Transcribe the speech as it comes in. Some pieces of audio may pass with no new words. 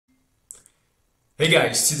Hey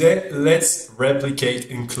guys, today let's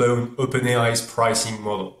replicate and clone OpenAI's pricing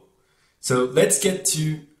model. So let's get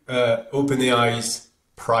to OpenAI's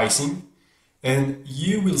pricing, and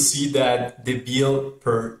you will see that they bill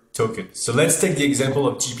per token. So let's take the example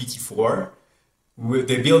of GPT-4, where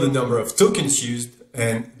they bill the number of tokens used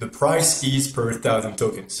and the price is per 1,000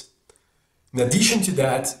 tokens. In addition to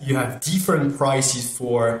that, you have different prices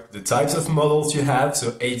for the types of models you have,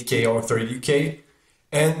 so 8K or 32K,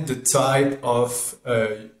 and the type of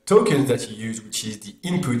tokens that you use, which is the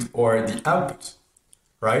input or the output,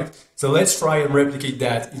 right? So let's try and replicate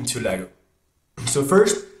that into Lago. So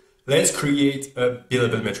first, let's create a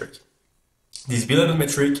billable metric. This billable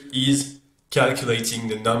metric is calculating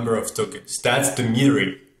the number of tokens. That's the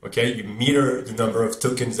metering, okay? You meter the number of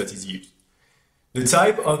tokens that is used. The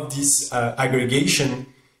type of this aggregation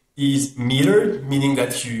is metered, meaning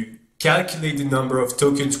that you calculate the number of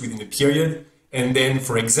tokens within a period, and then,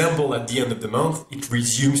 for example, at the end of the month, it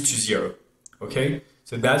resumes to 0, okay?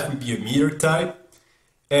 So that would be a meter type.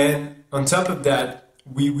 And on top of that,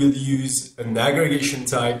 we will use an aggregation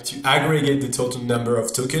type to aggregate the total number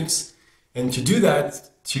of tokens. And to do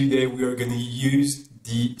that, today we are going to use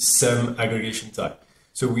the sum aggregation type.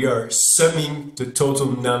 So we are summing the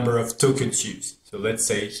total number of tokens used. So let's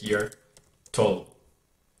say here, total.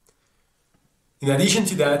 In addition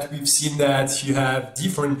to that, we've seen that you have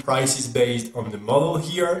different prices based on the model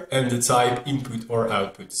here and the type input or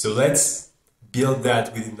output. So let's build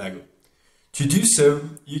that within Lago. To do so,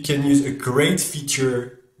 you can use a great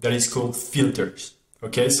feature that is called filters.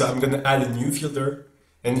 Okay, so I'm going to add a new filter,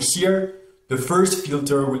 and here the first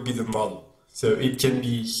filter will be the model. So it can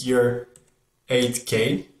be here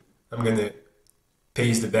 8K. I'm going to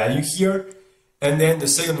paste the value here, and then the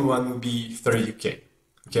second one will be 32K.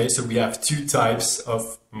 Okay, so we have two types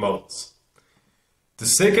of models. The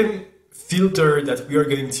second filter that we are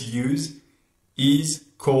going to use is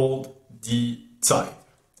called the type.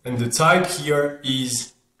 And the type here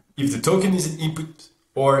is if the token is an input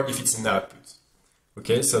or if it's an output.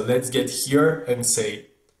 Okay, so let's get here and say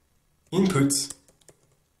input.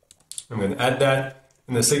 I'm going to add that.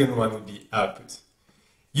 And the second one will be output.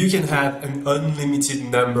 You can have an unlimited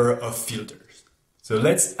number of filters. So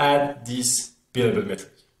let's add this billable metric.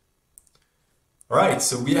 All right,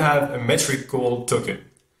 so we have a metric called token.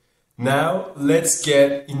 Now let's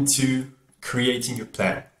get into creating a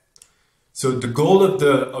plan. So the goal of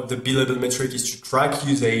the billable metric is to track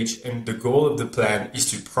usage, and the goal of the plan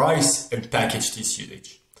is to price and package this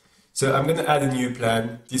usage. So I'm going to add a new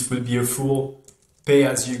plan. This will be a full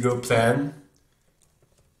pay-as-you-go plan.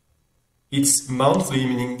 It's monthly,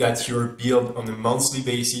 meaning that you're billed on a monthly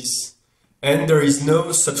basis. And there is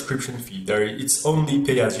no subscription fee. It's only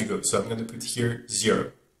pay as you go. So I'm going to put here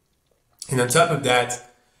 0. And on top of that,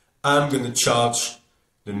 I'm going to charge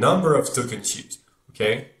the number of tokens used.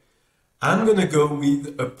 Okay. I'm going to go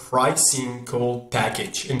with a pricing called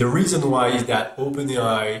package. And the reason why is that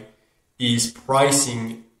OpenAI is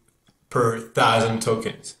pricing per 1,000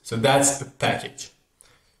 tokens. So that's a package.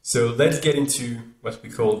 So let's get into what we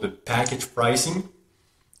call the package pricing.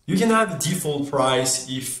 You can have a default price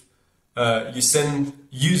if you send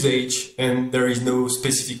usage and there is no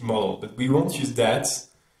specific model, but we won't use that.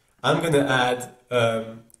 I'm going to add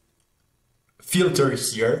filter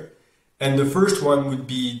here, and the first one would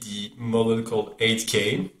be the model called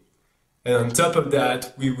 8K, and on top of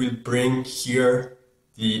that we will bring here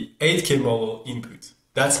the 8K model input.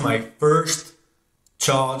 That's my first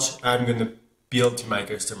charge I'm going to bill to my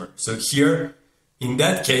customer. So here, in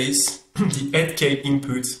that case, the 8K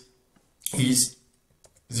input is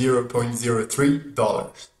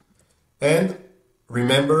 $0.03. And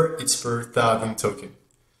remember, it's per 1,000 token.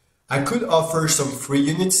 I could offer some free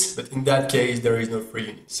units, but in that case, there is no free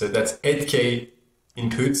unit. So that's 8K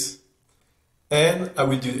inputs. And I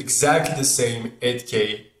will do exactly the same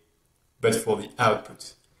 8K, but for the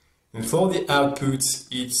output. And for the output,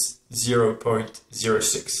 it's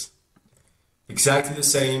 0.06. Exactly the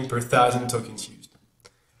same per 1,000 tokens used.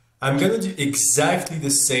 I'm going to do exactly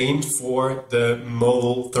the same for the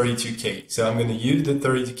model 32K. So I'm going to use the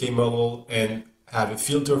 32K model and have a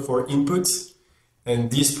filter for inputs.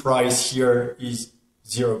 And this price here is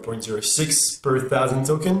 0.06 per 1,000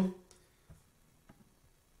 token.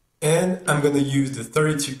 And I'm going to use the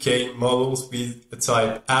 32K models with a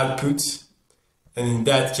type output. And in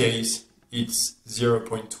that case, it's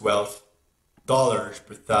 $0.12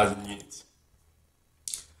 per 1,000 units.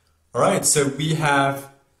 All right, so we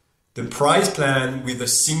have the price plan with a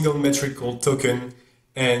single metric called token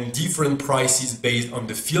and different prices based on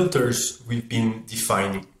the filters we've been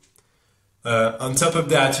defining. On top of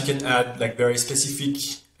that, you can add like very specific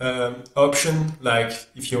option, like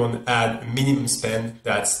if you want to add a minimum spend,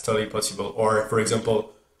 that's totally possible. Or for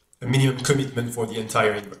example, a minimum commitment for the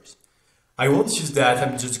entire invoice. I won't use that.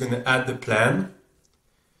 I'm just going to add the plan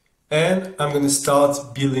and I'm going to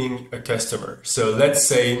start billing a customer. So let's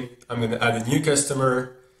say I'm going to add a new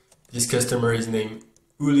customer. This customer is named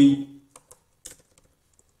Uli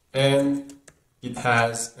and it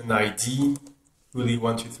has an ID,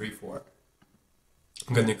 Uli1234.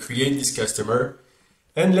 I'm going to create this customer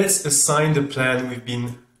and let's assign the plan we've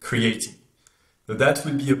been creating. So that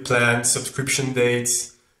would be a plan, subscription date.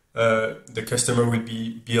 The customer will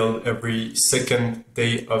be billed every second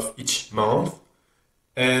day of each month.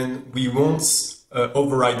 And we won't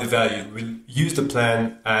override the value. We'll use the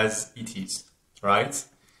plan as it is, right?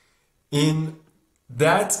 In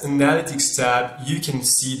that analytics tab, you can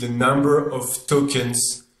see the number of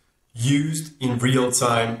tokens used in real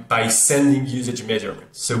time by sending usage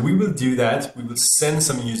measurements. So we will do that. We will send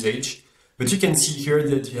some usage, but you can see here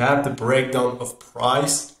that you have the breakdown of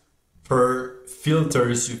price per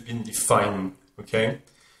filters you've been defining. Okay.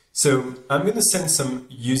 So I'm going to send some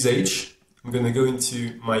usage. I'm going to go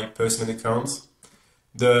into my personal account.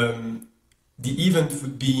 The event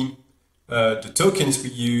would be the tokens we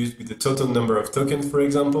use with the total number of tokens, for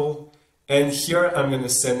example. And here I'm going to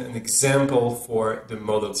send an example for the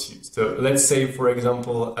models used. So let's say, for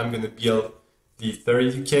example, I'm going to build the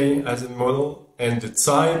 32K as a model and the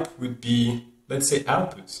type would be, let's say,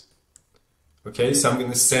 output. Okay, so I'm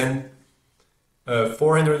going to send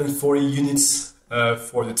 440 units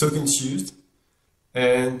for the tokens used.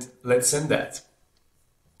 And let's send that.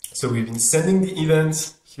 So we've been sending the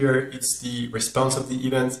event. Here it's the response of the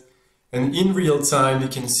event. And in real time, you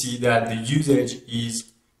can see that the usage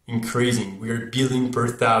is increasing. We are billing per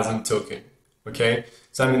 1,000 token. Okay.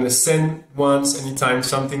 So I'm going to send once anytime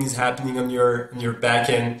something is happening on your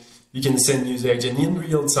backend, you can send usage. And in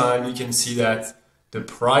real time, you can see that the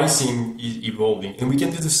pricing is evolving. And we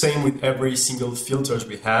can do the same with every single filters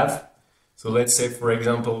we have. So let's say, for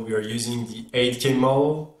example, we are using the 8K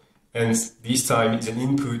model, and this time it's an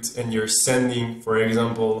input, and you're sending, for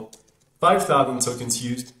example, 5,000 tokens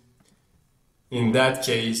used. In that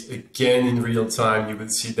case, again, in real time, you will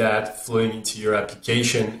see that flowing into your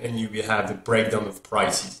application, and you will have the breakdown of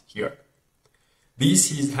prices here. This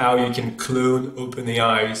is how you can clone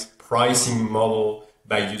OpenAI's pricing model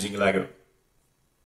by using Lago.